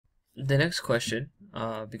the next question,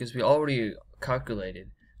 because we already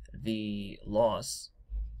calculated the loss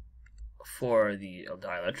for the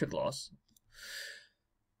dielectric loss,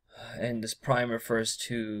 and this prime refers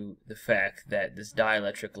to the fact that this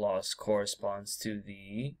dielectric loss corresponds to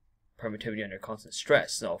the permittivity under constant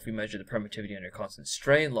stress. So if we measure the permittivity under constant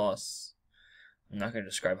strain loss, I'm not going to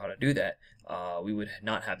describe how to do that, we would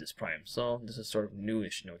not have this prime. So this is sort of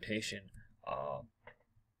newish notation.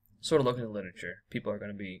 Sort of look in the literature. People are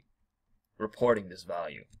going to be reporting this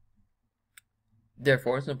value.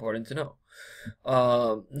 Therefore, it's important to know.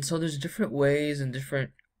 And so there's different ways and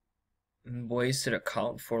different ways to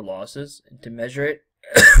account for losses and to measure it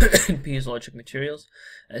in piezoelectric materials.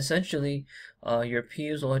 Essentially, your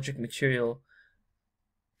piezoelectric material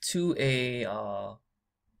to an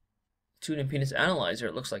impedance analyzer,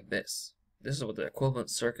 it looks like this. This is what the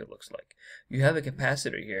equivalent circuit looks like. You have a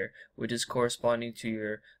capacitor here, which is corresponding to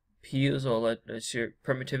your piezoelectric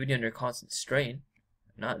permittivity under constant strain,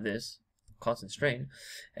 not this, constant strain,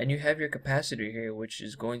 and you have your capacitor here, which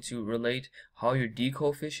is going to relate how your D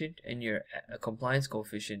coefficient and your compliance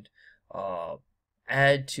coefficient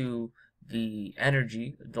add to the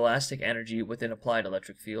energy, the elastic energy within applied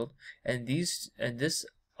electric field, and this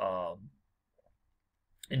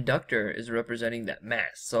inductor is representing that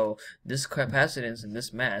mass. So this capacitance and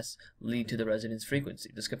this mass lead to the resonance frequency,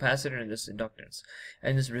 this capacitor and this inductance,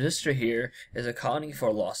 and this resistor here is accounting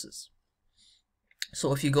for losses.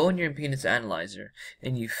 So if you go in your impedance analyzer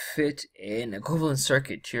and you fit an equivalent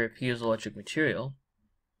circuit to your piezoelectric material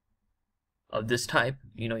of this type,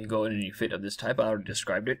 you go in and you fit of this type, I already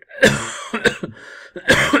described it,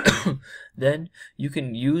 then you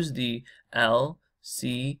can use the L,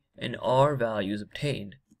 C, and R values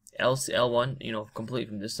obtained. L1, complete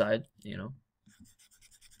from this side, you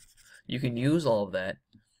can use all of that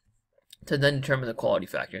to then determine the quality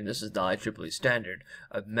factor, and this is the IEEE standard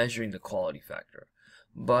of measuring the quality factor.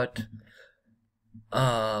 But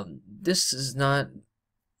this is not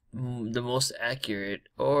the most accurate,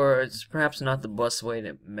 or it's perhaps not the best way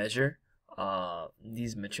to measure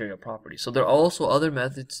these material properties. So there are also other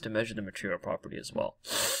methods to measure the material property as well,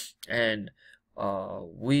 and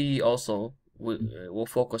we also we'll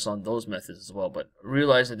focus on those methods as well. But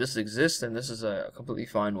realize that this exists, and this is a completely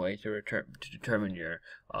fine way to determine your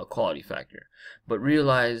quality factor. But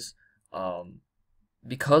realize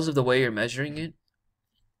because of the way you're measuring it,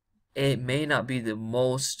 it may not be the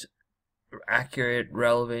most accurate,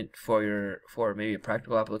 relevant for maybe a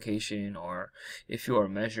practical application, or if you are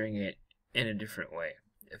measuring it in a different way,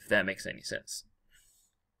 if that makes any sense.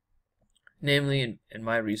 Namely, in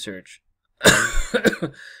my research,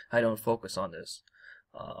 I don't focus on this.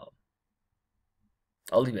 I'll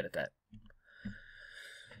leave it at that.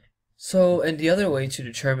 So, and the other way to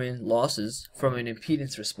determine losses from an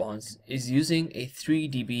impedance response is using a 3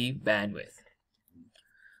 dB bandwidth.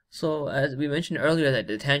 So, as we mentioned earlier, that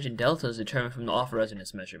the tangent delta is determined from the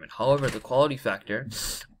off-resonance measurement. However, the quality factor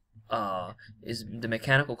is the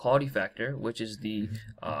mechanical quality factor, which is the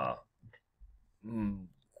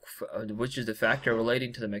factor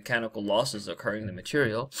relating to the mechanical losses occurring in the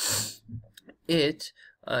material. It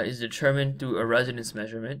is determined through a resonance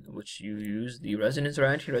measurement, which you use the resonance or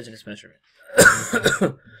anti-resonance measurement.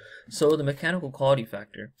 So the mechanical quality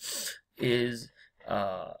factor is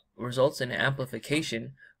results in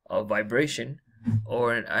amplification of vibration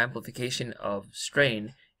or an amplification of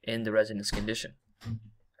strain in the resonance condition.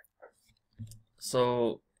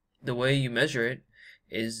 So the way you measure it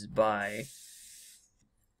is by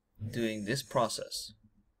doing this process.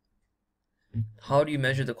 How do you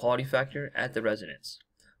measure the quality factor at the resonance?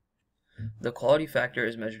 The quality factor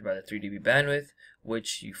is measured by the 3 dB bandwidth,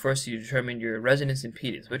 which you determine your resonance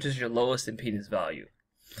impedance, which is your lowest impedance value.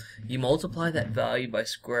 You multiply that value by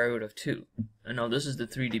square root of 2. And now this is the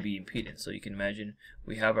 3 dB impedance. So you can imagine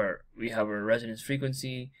we have our resonance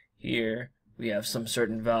frequency here. We have some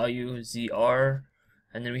certain value ZR,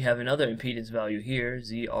 and then we have another impedance value here,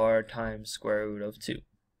 ZR times square root of 2.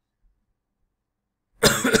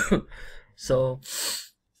 So,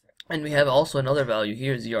 and we have also another value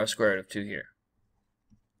here, ZR square root of 2 here.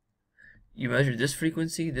 You measure this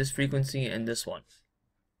frequency, and this one.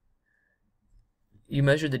 You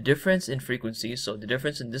measure the difference in frequency, so the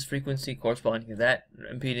difference in this frequency corresponding to that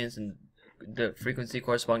impedance, and the frequency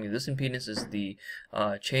corresponding to this impedance is the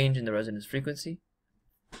change in the resonance frequency.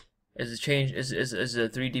 Is the change is a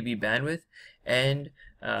 3 dB bandwidth, and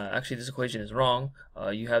actually this equation is wrong.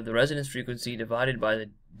 You have the resonance frequency divided by the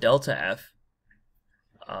delta F.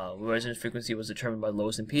 Resonance frequency was determined by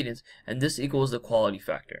lowest impedance, and this equals the quality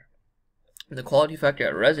factor. The quality factor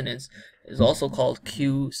at resonance is also called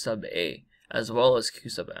Q sub A, as well as Q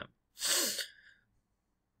sub M.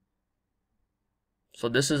 So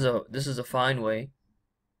this is a fine way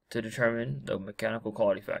to determine the mechanical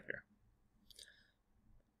quality factor.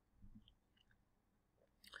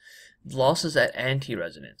 Losses at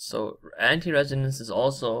antiresonance. So antiresonance is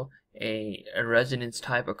also a resonance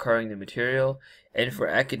type occurring in the material, and for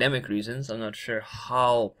academic reasons, I'm not sure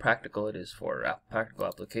how practical it is for practical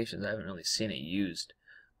applications. I haven't really seen it used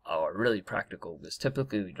or really practical, because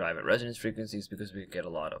typically we drive at resonance frequencies because we get a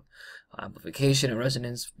lot of amplification and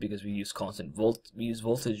resonance because we use we use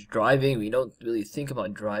voltage driving. We don't really think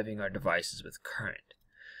about driving our devices with current.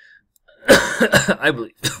 I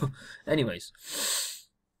believe. Anyways,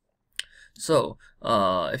 so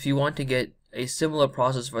if you want to get a similar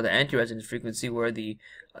process for the antiresonance frequency where the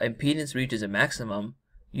impedance reaches a maximum,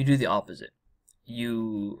 you do the opposite.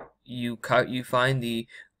 You find the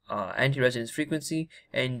antiresonance frequency,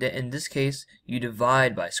 and in this case you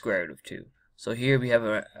divide by square root of 2. So here we have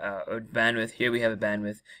a bandwidth, here we have a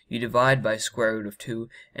bandwidth. You divide by square root of 2,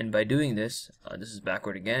 and by doing this, this is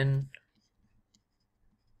backward again.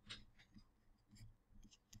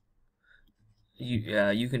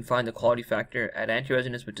 You can find the quality factor at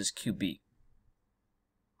antiresonance, which is QB.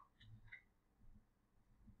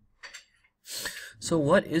 So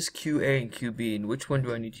what is QA and QB, and which one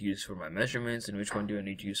do I need to use for my measurements, and which one do I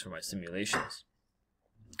need to use for my simulations?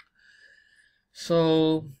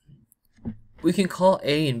 So we can call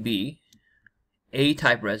A and B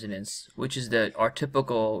A-type resonance, which is our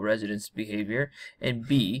typical resonance behavior, and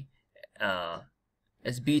B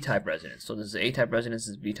as B-type resonance. So this is A-type resonance,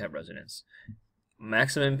 this is B-type resonance.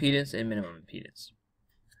 Maximum impedance and minimum impedance.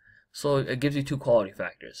 So it gives you two quality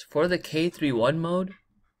factors. For the K31 mode,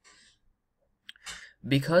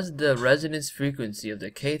 because the resonance frequency of the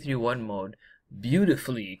K31 mode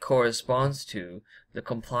beautifully corresponds to the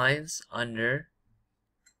compliance under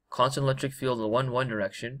constant electric field in the 1-1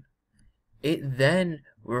 direction, it then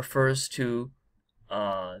refers to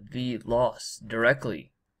the loss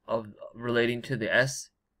directly of relating to the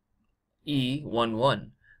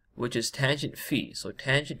SE11, which is tangent phi. So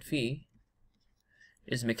tangent phi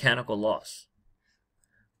is mechanical loss.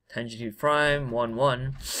 Tangent phi prime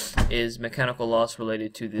 1-1 is mechanical loss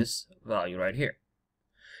related to this value right here.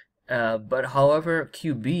 But however,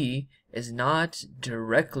 QB is not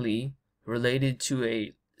directly related to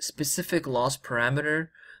a specific loss parameter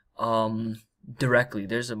directly.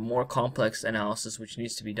 There's a more complex analysis which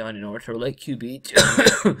needs to be done in order to relate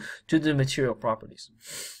QB to the material properties.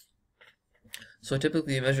 So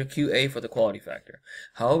typically you measure QA for the quality factor.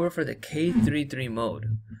 However, for the K33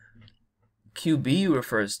 mode, QB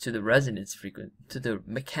refers to the resonance frequency, to the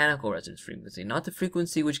mechanical resonance frequency, not the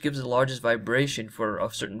frequency which gives the largest vibration for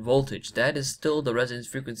a certain voltage. That is still the resonance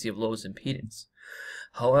frequency of lowest impedance.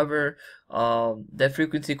 However, that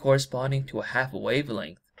frequency corresponding to a half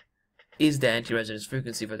wavelength is the anti-resonance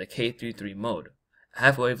frequency for the K33 mode,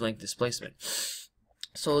 half wavelength displacement.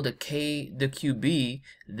 So the QB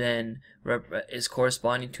then is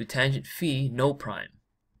corresponding to tangent phi no prime.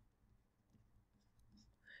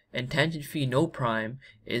 And tangent phi no prime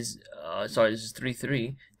is, sorry, this is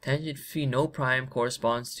 3,3. Tangent phi no prime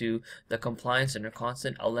corresponds to the compliance under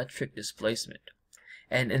constant electric displacement.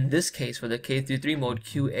 And in this case, for the K33 mode,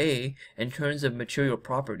 QA, in terms of material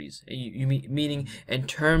properties, meaning in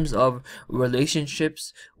terms of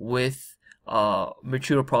relationships with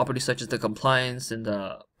material properties such as the compliance and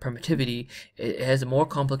the permittivity, it has a more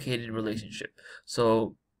complicated relationship.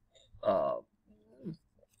 So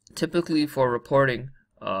typically for reporting,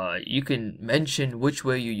 you can mention which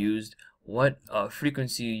way you used, what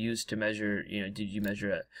frequency you used to measure. Did you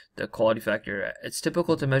measure at the quality factor? It's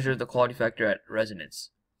typical to measure the quality factor at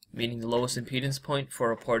resonance, meaning the lowest impedance point for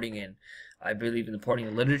reporting in. I believe in reporting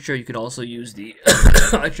in literature, you can also use the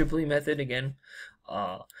IEEE method again.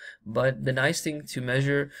 But the nice thing to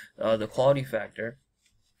measure the quality factor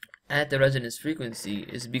at the resonance frequency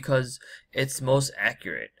is because it's most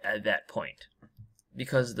accurate at that point.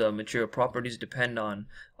 Because the material properties depend on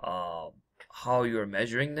how you're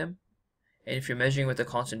measuring them. And if you're measuring with a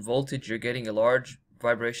constant voltage, you're getting a large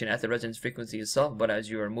vibration at the resonance frequency itself, but as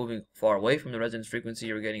you are moving far away from the resonance frequency,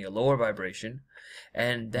 you're getting a lower vibration.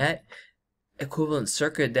 And that equivalent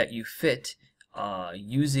circuit that you fit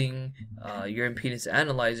using your impedance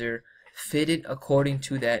analyzer fitted according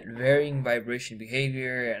to that varying vibration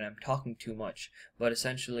behavior. And I'm talking too much, but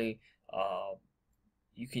essentially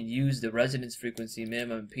you can use the resonance frequency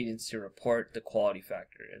minimum impedance to report the quality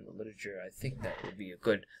factor in the literature. I think that would be a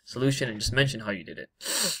good solution, and just mention how you did it.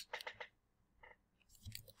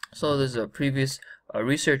 So there's a previous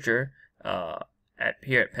researcher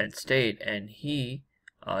here at Penn State, and he,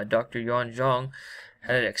 Dr. Yuan Zhang,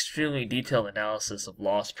 had an extremely detailed analysis of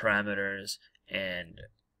loss parameters and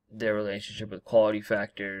their relationship with quality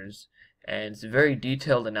factors, and it's a very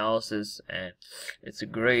detailed analysis, and it's a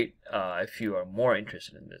great if you are more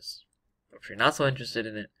interested in this. If you're not so interested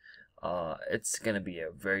in it, it's going to be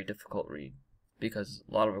a very difficult read because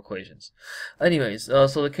a lot of equations. Anyways, so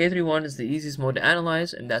the K31 is the easiest mode to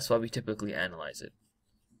analyze, and that's why we typically analyze it.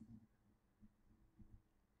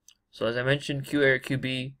 So as I mentioned, Q area,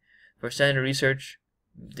 QB, for standard research,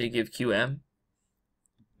 they give QM,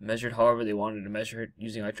 measured however they wanted to measure it,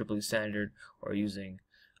 using IEEE standard or using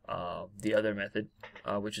the other method,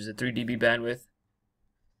 which is a 3 dB bandwidth.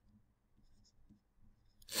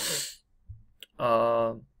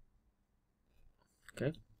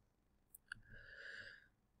 Okay.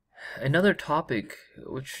 Another topic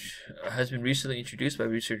which has been recently introduced by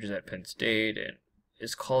researchers at Penn State and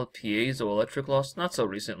is called piezoelectric loss. Not so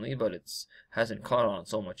recently, but it's hasn't caught on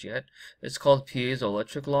so much yet. It's called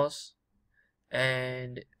piezoelectric loss,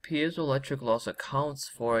 and piezoelectric loss accounts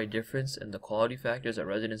for a difference in the quality factors at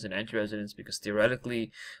resonance and anti-resonance, because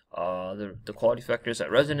theoretically the quality factors at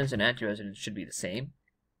resonance and anti-resonance should be the same.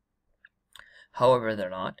 However, they're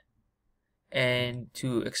not. And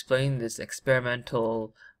to explain this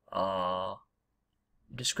experimental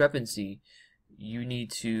discrepancy, you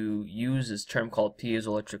need to use this term called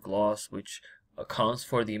piezoelectric loss, which accounts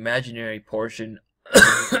for the imaginary portion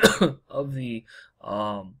of the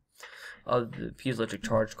piezoelectric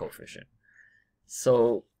charge coefficient.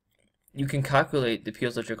 So you can calculate the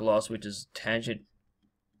piezoelectric loss, which is tangent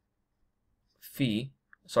theta,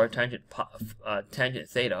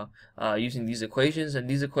 using these equations, and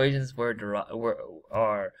these equations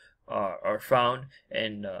are found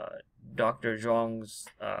in Dr. Zhang's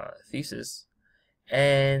thesis,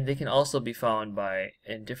 and they can also be found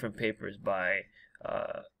in different papers by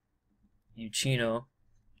Uchino,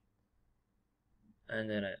 and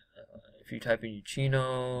then if you type in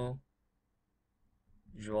Uchino,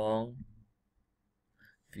 Zhuang,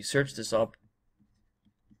 if you search this up,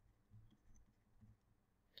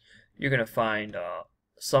 you're gonna find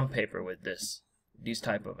some paper with these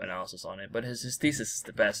type of analysis on it, but his thesis is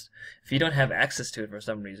the best. If you don't have access to it for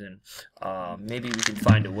some reason, maybe we can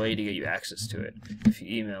find a way to get you access to it. If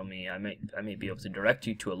you email me, I may be able to direct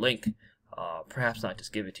you to a link. Perhaps not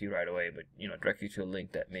just give it to you right away, but direct you to a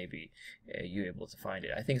link that maybe you're able to find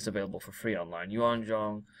it. I think it's available for free online. Yuan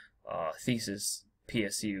Zhang thesis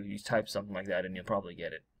PSU. You type something like that and you'll probably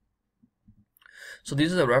get it. So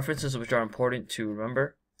these are the references which are important to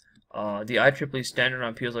remember. The IEEE standard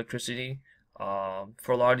on piezoelectricity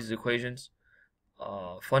for a lot of these equations.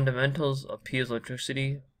 Fundamentals of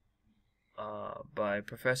Piezoelectricity by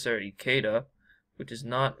Professor Ikeda, which is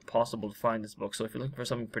not possible to find this book. So if you're looking for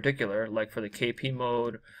something particular, like for the KP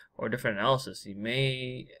mode or different analysis, you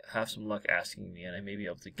may have some luck asking me, and I may be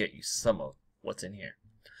able to get you some of what's in here.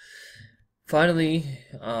 Finally,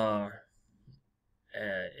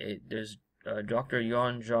 there's Dr.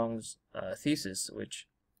 Yuan Zhang's thesis, which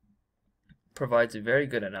provides a very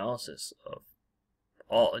good analysis of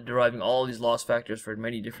deriving all these loss factors for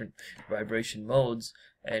many different vibration modes,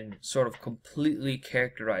 and sort of completely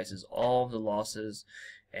characterizes all of the losses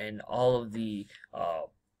and all of the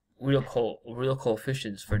real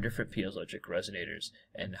coefficients for different piezoelectric resonators,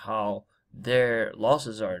 and how their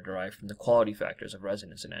losses are derived from the quality factors of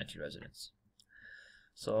resonance and anti-resonance.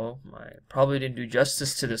 So I probably didn't do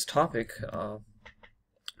justice to this topic,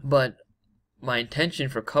 but my intention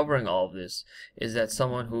for covering all of this is that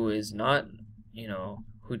someone who is not,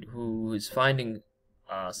 who is finding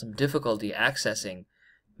some difficulty accessing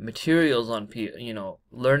materials on,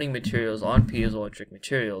 learning materials on piezoelectric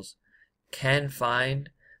materials, can find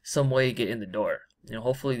some way to get in the door.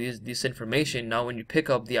 Hopefully this information, now when you pick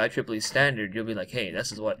up the IEEE standard, you'll be like, hey,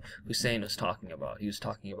 this is what Hussein was talking about. He was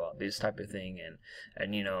talking about this type of thing, and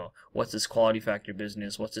what's this quality factor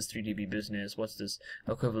business, what's this 3 dB business, what's this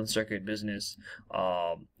equivalent circuit business,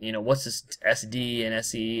 what's this SD and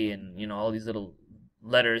SE, and all these little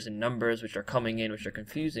letters and numbers which are coming in, which are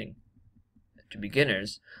confusing to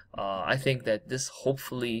beginners. I think that these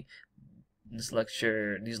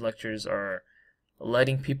lectures are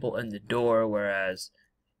letting people in the door, whereas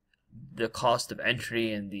the cost of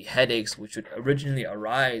entry and the headaches which would originally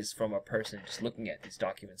arise from a person just looking at these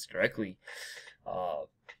documents directly,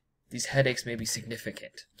 these headaches may be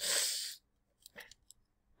significant.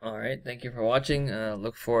 Alright, thank you for watching.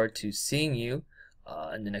 Look forward to seeing you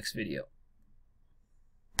in the next video.